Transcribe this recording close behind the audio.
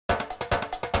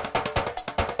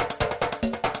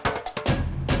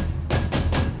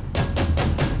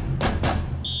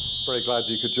Very glad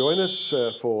you could join us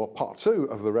for part 2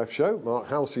 of the Ref Show. Mark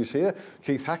Halsey's here,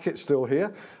 Keith Hackett's still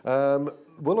here.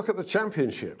 We'll look at the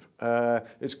Championship.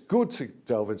 It's good to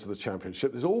delve into the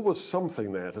Championship. There's always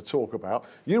something there to talk about.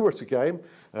 You were at a game,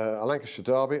 a Lancashire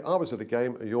derby. I was at a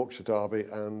game, a Yorkshire derby,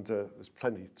 and there's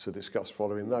plenty to discuss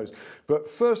following those. But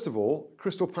first of all,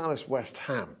 Crystal Palace West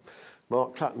Ham.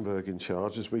 Mark Clattenburg in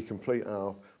charge as we complete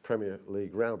our Premier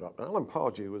League roundup. Alan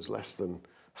Pardew was less than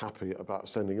happy about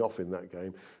sending off in that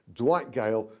game. Dwight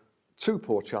Gale, 2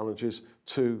 poor challenges,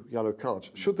 2 yellow cards.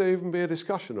 Should there even be a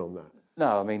discussion on that?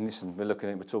 No, I mean, listen, we're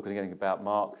talking again about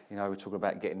Mark. You know, we're talking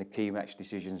about getting the key match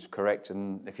decisions correct.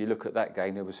 And if you look at that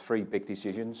game, there was 3 big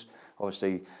decisions.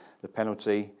 Obviously, the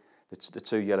penalty, the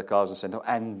 2 yellow cards and sent off,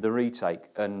 and the retake.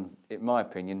 And in my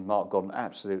opinion, Mark got them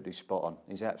absolutely spot on.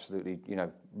 He's absolutely, you know,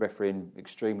 refereeing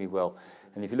extremely well.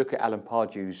 And if you look at Alan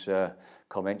Pardew's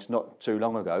comments not too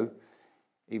long ago,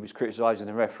 he was criticising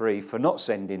the referee for not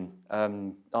sending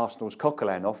Arsenal's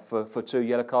Coquelin off for 2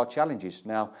 yellow card challenges.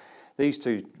 Now, these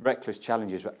 2 reckless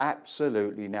challenges were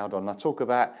absolutely nailed on. I talk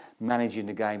about managing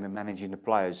the game and managing the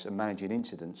players and managing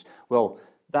incidents. Well,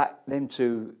 them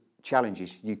 2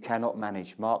 challenges you cannot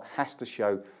manage. Mark has to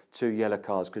show 2 yellow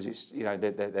cards because it's, you know,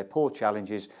 they're poor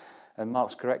challenges, and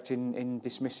Mark's correct in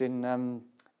dismissing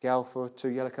Gale for 2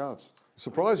 yellow cards.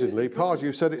 Surprisingly,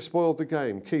 Pardew said it spoiled the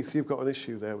game. Keith, you've got an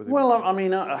issue there with him. Well, I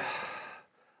mean,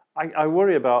 I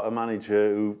worry about a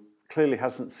manager who clearly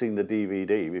hasn't seen the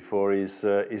DVD before he's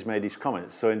made his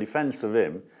comments. So in defence of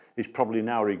him, he's probably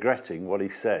now regretting what he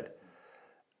said.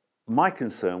 My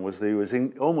concern was that he was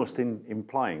almost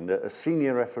implying that a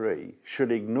senior referee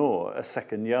should ignore a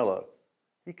second yellow.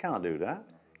 He can't do that.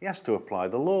 He has to apply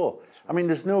the law. I mean,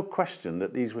 there's no question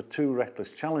that these were 2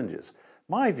 reckless challenges.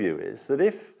 My view is that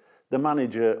if the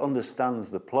manager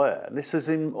understands the player, and this is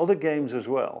in other games as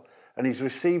well, and he's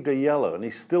received a yellow and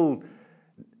he's still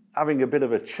having a bit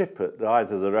of a chip at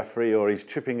either the referee or he's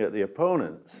chipping at the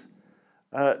opponents,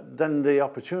 then the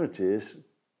opportunity is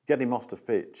get him off the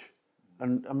pitch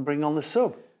and bring on the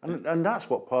sub. And that's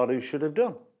what Pardew should have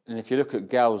done. And if you look at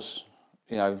Gale's,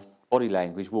 you know, body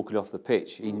language walking off the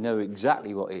pitch, he knew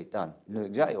exactly what he'd done.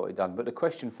 But the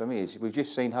question for me is, we've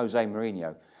just seen Jose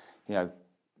Mourinho, you know,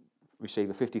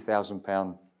 receive a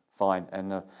 £50,000 fine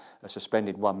and a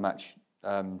suspended 1-match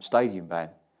stadium ban.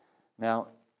 Now,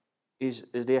 is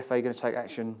the FA going to take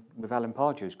action with Alan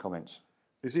Pardew's comments?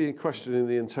 Is he questioning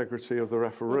the integrity of the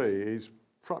referee? He's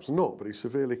perhaps not, but he's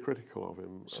severely critical of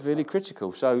him. Severely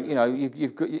critical. So, you know,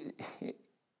 you've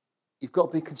got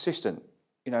to be consistent,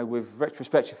 you know, with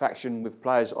retrospective action with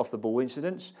players off the ball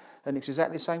incidents, and it's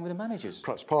exactly the same with the managers.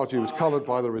 Perhaps Pardew was coloured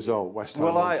by the result. West Ham.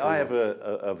 Well, I have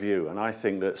a view, and I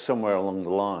think that somewhere along the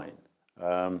line,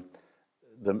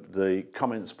 the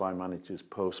comments by managers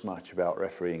post-match about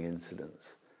refereeing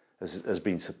incidents has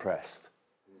been suppressed.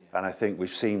 Yeah. And I think we've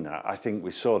seen that. I think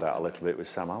we saw that a little bit with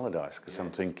Sam Allardyce, because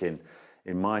I'm thinking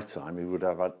in my time he would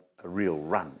have had a real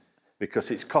rant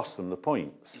because it's cost them the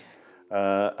points.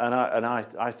 And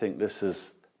I think this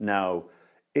is now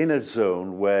in a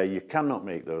zone where you cannot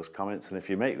make those comments, and if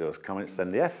you make those comments,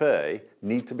 then the FA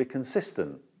need to be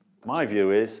consistent. My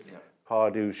view is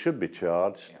Pardew should be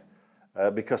charged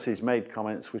because he's made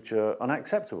comments which are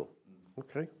unacceptable.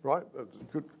 Okay, right,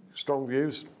 good, strong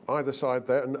views either side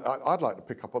there, and I'd like to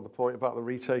pick up on the point about the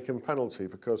retake and penalty,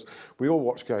 because we all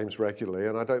watch games regularly,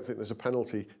 and I don't think there's a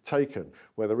penalty taken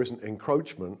where there isn't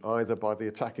encroachment either by the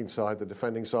attacking side, the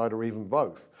defending side, or even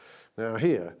both. Now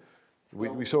here,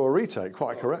 we saw a retake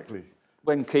quite correctly.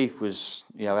 When Keith was,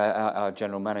 you know, our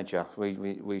general manager,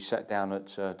 we sat down at,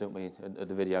 didn't we, at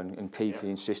the video, and Keith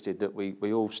insisted that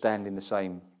we all stand in the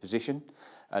same position,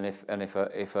 and if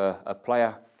a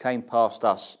player came past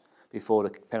us before the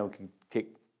penalty kick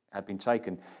had been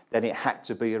taken, then it had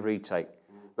to be a retake.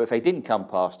 But if they didn't come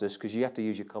past us, because you have to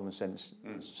use your common sense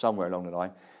somewhere along the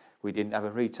line, we didn't have a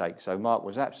retake. So Mark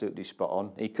was absolutely spot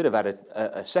on. He could have had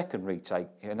a second retake,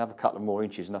 another couple of more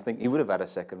inches, and I think he would have had a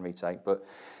second retake. But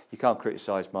you can't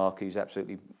criticise Mark. He's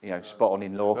absolutely, you know, spot on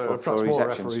in law for his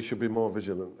actions. Referees should be more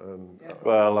vigilant.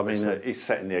 Well, I mean, he's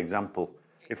setting the example.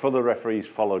 If other referees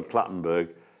followed Clattenburg,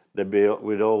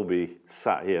 we'd all be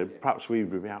sat here. Perhaps we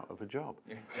would be out of a job.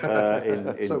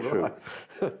 In so truth,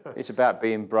 it's about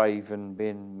being brave and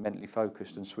being mentally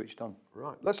focused and switched on.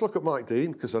 Right. Let's look at Mike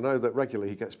Dean, because I know that regularly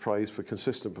he gets praised for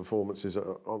consistent performances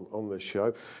on this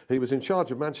show. He was in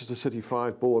charge of Manchester City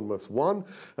 5, Bournemouth 1.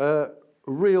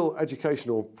 Real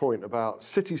educational point about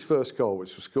City's first goal,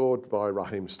 which was scored by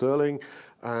Raheem Sterling,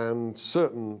 and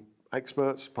certain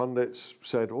experts, pundits,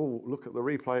 said, oh, look at the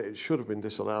replay, it should have been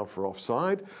disallowed for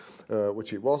offside,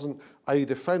 which it wasn't. A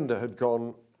defender had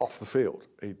gone off the field.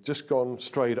 He'd just gone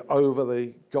straight over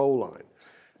the goal line.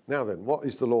 Now then, what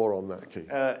is the law on that, Keith?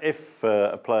 If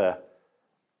a player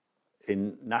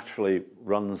naturally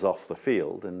runs off the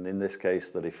field, and in this case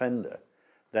the defender,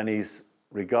 then he's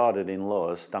regarded in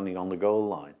law as standing on the goal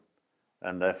line,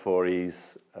 and therefore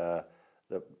he's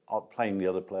playing the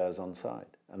other players onside.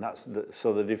 And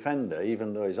so the defender,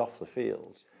 even though he's off the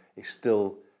field, is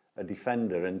still a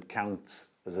defender and counts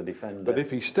as a defender. But if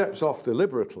he steps off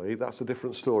deliberately, that's a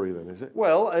different story then, is it?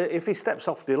 Well, if he steps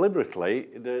off deliberately...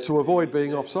 To avoid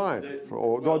being offside?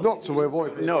 Or not to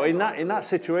avoid... No, in that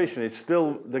situation,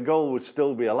 the goal would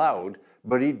still be allowed,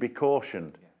 but he'd be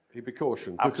cautioned. He'd be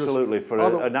cautioned. Absolutely, for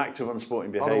an act of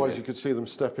unsporting behaviour. Otherwise you could see them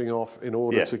stepping off in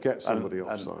order to get somebody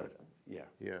offside.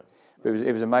 Yeah. But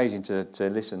it was amazing to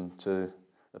listen to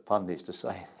the pundits to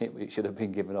say it should have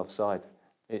been given offside.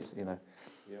 It's, you know...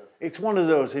 It's one of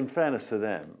those, in fairness to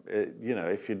them, you know,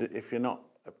 if you're not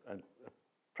a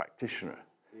practitioner,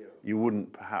 you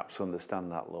wouldn't perhaps understand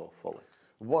that law fully.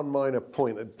 One minor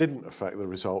point that didn't affect the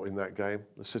result in that game,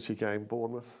 the City game,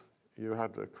 Bournemouth, you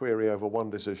had a query over one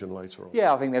decision later on.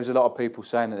 Yeah, I think there was a lot of people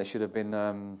saying that there should have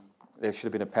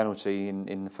been a penalty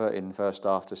in the first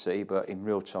half to City, but in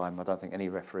real time, I don't think any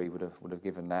referee would have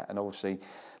given that. And obviously,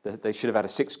 they should have had a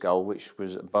 6th goal, which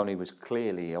was Boney was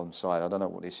clearly onside. I don't know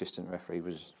what the assistant referee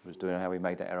was doing, how he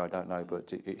made that error. I don't know,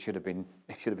 but it should have been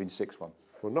 6-1.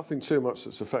 Well, nothing too much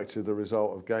that's affected the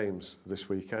result of games this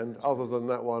weekend, other than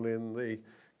that one in the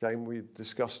game we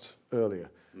discussed earlier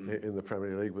in the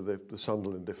Premier League with the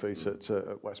Sunderland defeat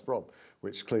at West Brom,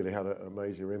 which clearly had a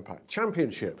major impact.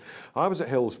 Championship. I was at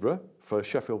Hillsborough for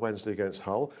Sheffield Wednesday against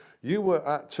Hull. You were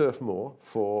at Turf Moor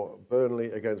for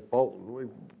Burnley against Bolton. We've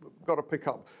got to pick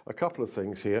up a couple of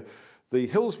things here. The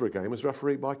Hillsborough game was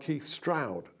refereed by Keith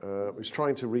Stroud, who's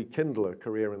trying to rekindle a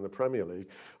career in the Premier League.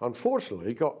 Unfortunately,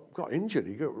 he got injured.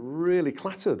 He got really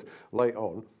clattered late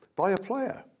on by a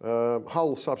player.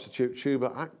 Hull substitute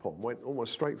Chuba Akpom went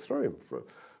almost straight through him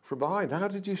from behind. How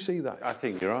did you see that? I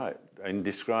think you're right in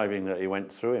describing that he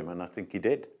went through him, and I think he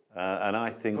did. And I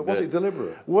think but was it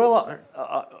deliberate? Well,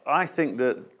 I think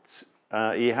that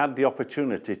he had the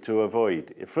opportunity to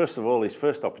avoid. First of all, his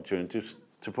first opportunity was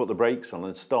to put the brakes on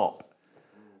and stop.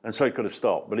 And so he could have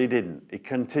stopped, but he didn't. He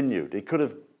continued. He could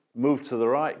have moved to the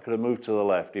right, could have moved to the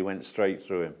left. He went straight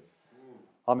through him.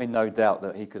 I'm in no doubt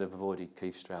that he could have avoided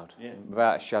Keith Stroud. Yeah.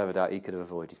 Without a shadow of a doubt, he could have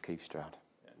avoided Keith Stroud.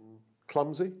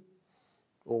 Clumsy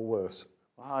or worse?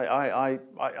 I'd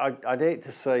hate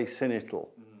to say cynical.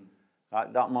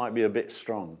 That might be a bit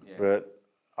strong, but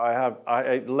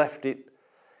I left it.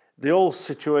 The whole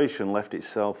situation left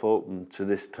itself open to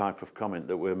this type of comment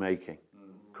that we're making.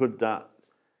 Could that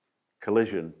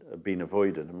collision have been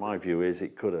avoided? And my view is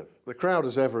it could have. The crowd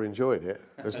has ever enjoyed it.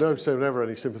 There's never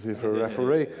any sympathy for a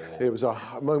referee. It was a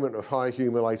moment of high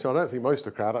humiliation. I don't think most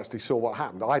of the crowd actually saw what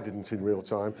happened. I didn't in real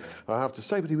time, I have to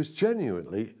say, but he was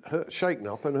genuinely shaken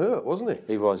up and hurt, wasn't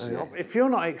he? He was. Yeah. If you're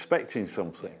not expecting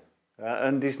something,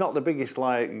 and he's not the biggest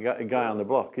guy on the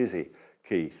block, is he,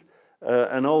 Keith?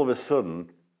 And all of a sudden,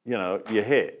 you know, you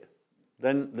hit.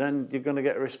 Then you're going to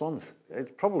get a response.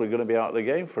 It's probably going to be out of the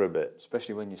game for a bit.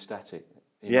 Especially when you're static.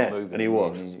 You're moving, and he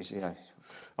was. You know.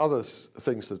 Other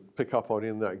things to pick up on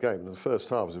in that game, in the first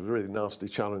half was a really nasty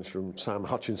challenge from Sam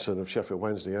Hutchinson of Sheffield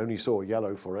Wednesday. Only saw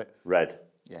yellow for it. Red.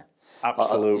 Yeah.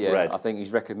 Absolute red. I think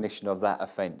his recognition of that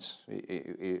offence,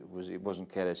 it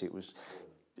wasn't careless, it was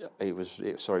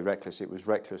reckless. It was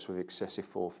reckless with excessive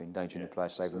force, endangering the player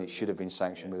safe, and it should have been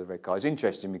sanctioned with a red card. It's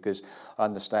interesting because I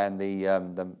understand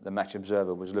the match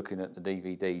observer was looking at the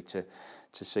DVD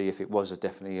to see if it was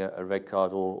definitely a red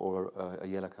card or a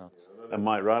yellow card. And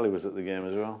Mike Riley was at the game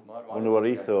as well. I wonder what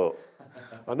he thought.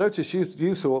 I noticed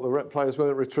you thought the players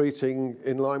weren't retreating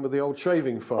in line with the old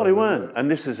shaving foam. Well, they weren't. And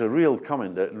this is a real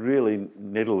comment that really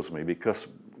niddles me because,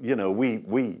 you know, we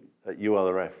at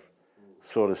ULRF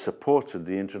sort of supported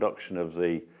the introduction of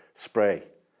the spray.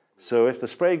 So if the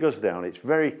spray goes down, it's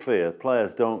very clear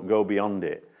players don't go beyond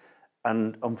it.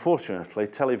 And unfortunately,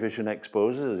 television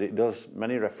exposes, as it does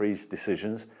many referees'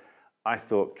 decisions. I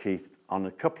thought Keith, on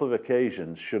a couple of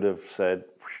occasions, should have said,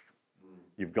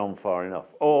 you've gone far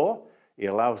enough. Or he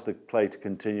allows the play to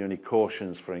continue and he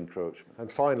cautions for encroachment.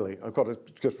 And finally, I've got to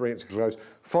just bring it to close.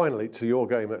 Finally, to your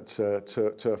game at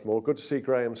Turf Moor. Good to see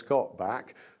Graham Scott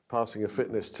back, passing a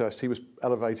fitness test. He was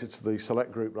elevated to the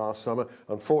select group last summer.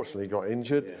 Unfortunately, got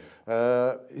injured.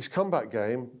 His comeback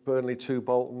game, Burnley 2,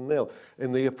 Bolton 0.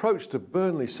 In the approach to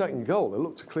Burnley's second goal, it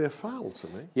looked a clear foul to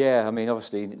me. Yeah, I mean,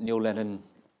 obviously, Neil Lennon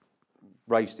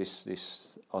raised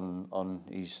this on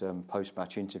his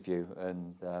post-match interview,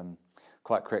 and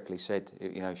quite correctly said,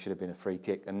 you know, it should have been a free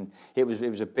kick. And it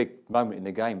was a big moment in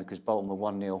the game because Bolton were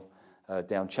 1-0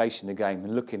 down, chasing the game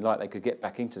and looking like they could get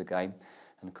back into the game.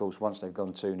 And of course, once they've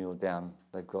gone 2-0 down,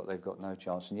 they've got no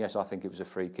chance. And yes, I think it was a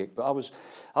free kick. But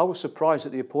I was surprised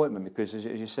at the appointment because, as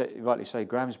you said, you rightly say,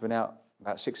 Graham's been out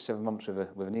about 6 or 7 months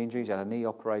with an injury. He's had a knee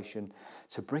operation.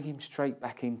 To bring him straight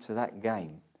back into that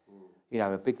game, you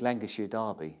know, a big Lancashire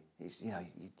derby. You know,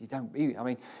 you don't. I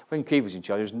mean, when Keith was in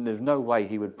charge, there's no way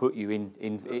he would put you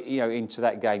into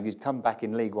that game. You'd come back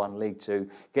in League One, League Two,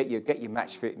 get your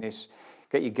match fitness,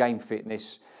 get your game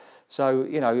fitness. So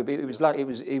you know, he was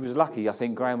lucky. I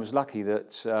think Graham was lucky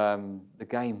that the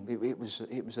game it was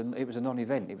a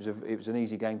non-event. It was an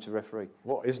easy game to referee.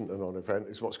 What isn't a non-event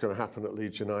is what's going to happen at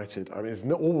Leeds United. I mean, there's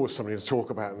not always something to talk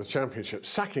about in the Championship.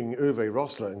 Sacking Uwe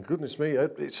Rosler, and goodness me,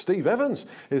 it's Steve Evans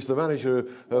is the manager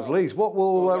of Leeds. What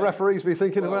will referees be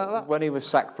thinking about that? When he was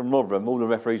sacked from Rotherham, all the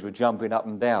referees were jumping up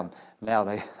and down. Now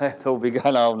they'll all be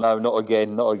going, oh no, not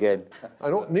again, not again.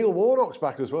 And Neil Warnock's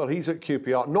back as well. He's at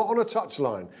QPR, not on a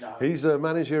touchline. No. He's a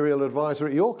managerial advisor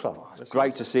at your club. It's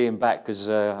great to see him back because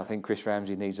I think Chris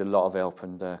Ramsey needs a lot of help,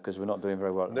 and because we're not doing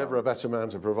very well. Never a better man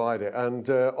to provide it. And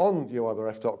on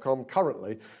youartheref.com,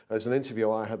 currently, there's an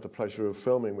interview I had the pleasure of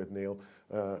filming with Neil,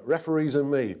 Referees and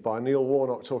Me, by Neil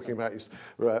Warnock, talking about his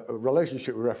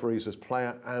relationship with referees as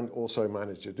player and also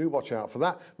manager. Do watch out for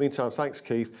that. Meantime, thanks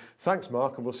Keith, thanks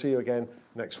Mark, and we'll see you again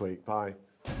next week. Bye.